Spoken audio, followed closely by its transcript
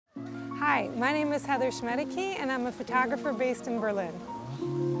Hi, my name is Heather Schmaedeke and I'm a photographer based in Berlin.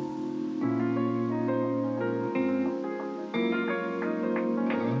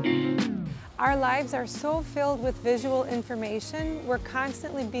 Our lives are so filled with visual information, we're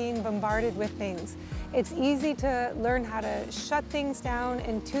constantly being bombarded with things. It's easy to learn how to shut things down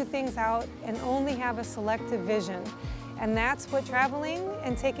and tune things out and only have a selective vision. And that's what traveling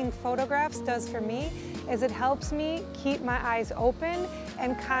and taking photographs does for me, is it helps me keep my eyes open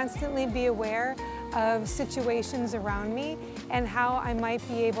and constantly be aware of situations around me and how I might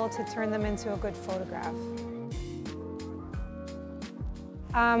be able to turn them into a good photograph.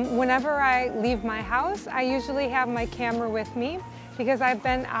 Whenever I leave my house, I usually have my camera with me because I've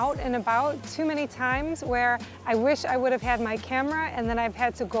been out and about too many times where I wish I would have had my camera and then I've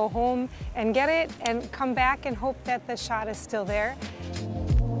had to go home and get it and come back and hope that the shot is still there.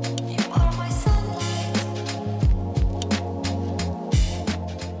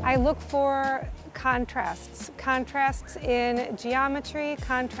 I look for contrasts in geometry,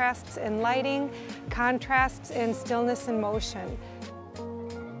 contrasts in lighting, contrasts in stillness and motion.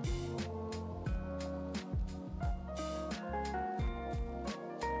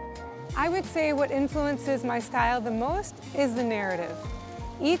 I would say what influences my style the most is the narrative.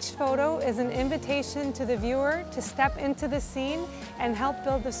 Each photo is an invitation to the viewer to step into the scene and help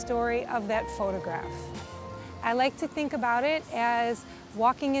build the story of that photograph. I like to think about it as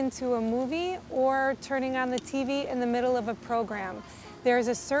walking into a movie or turning on the TV in the middle of a program. There's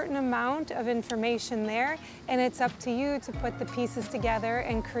a certain amount of information there, and it's up to you to put the pieces together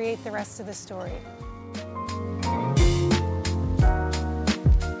and create the rest of the story.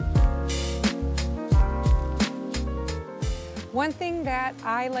 One thing that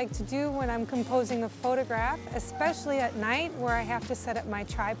I like to do when I'm composing a photograph, especially at night where I have to set up my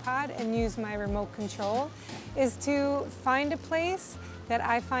tripod and use my remote control, is to find a place that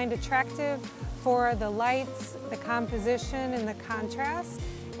I find attractive for the lights, the composition, and the contrast,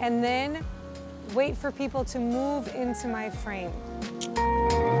 and then wait for people to move into my frame.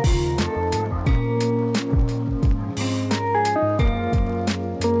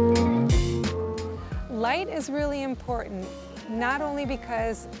 Light is really important. Not only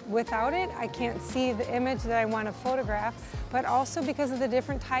because without it, I can't see the image that I want to photograph, but also because of the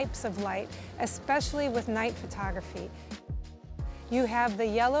different types of light, especially with night photography. You have the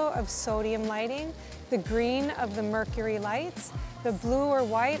yellow of sodium lighting, the green of the mercury lights, the blue or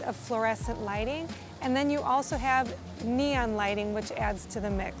white of fluorescent lighting, and then you also have neon lighting, which adds to the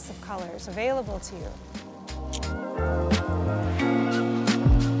mix of colors available to you.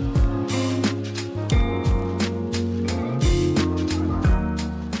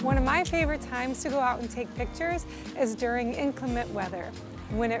 One of my favorite times to go out and take pictures is during inclement weather.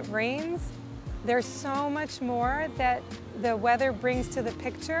 When it rains, there's so much more that the weather brings to the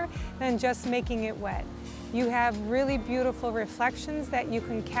picture than just making it wet. You have really beautiful reflections that you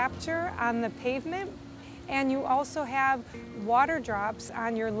can capture on the pavement, and you also have water drops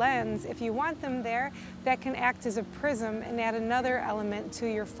on your lens, if you want them there, that can act as a prism and add another element to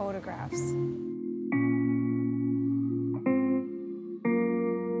your photographs.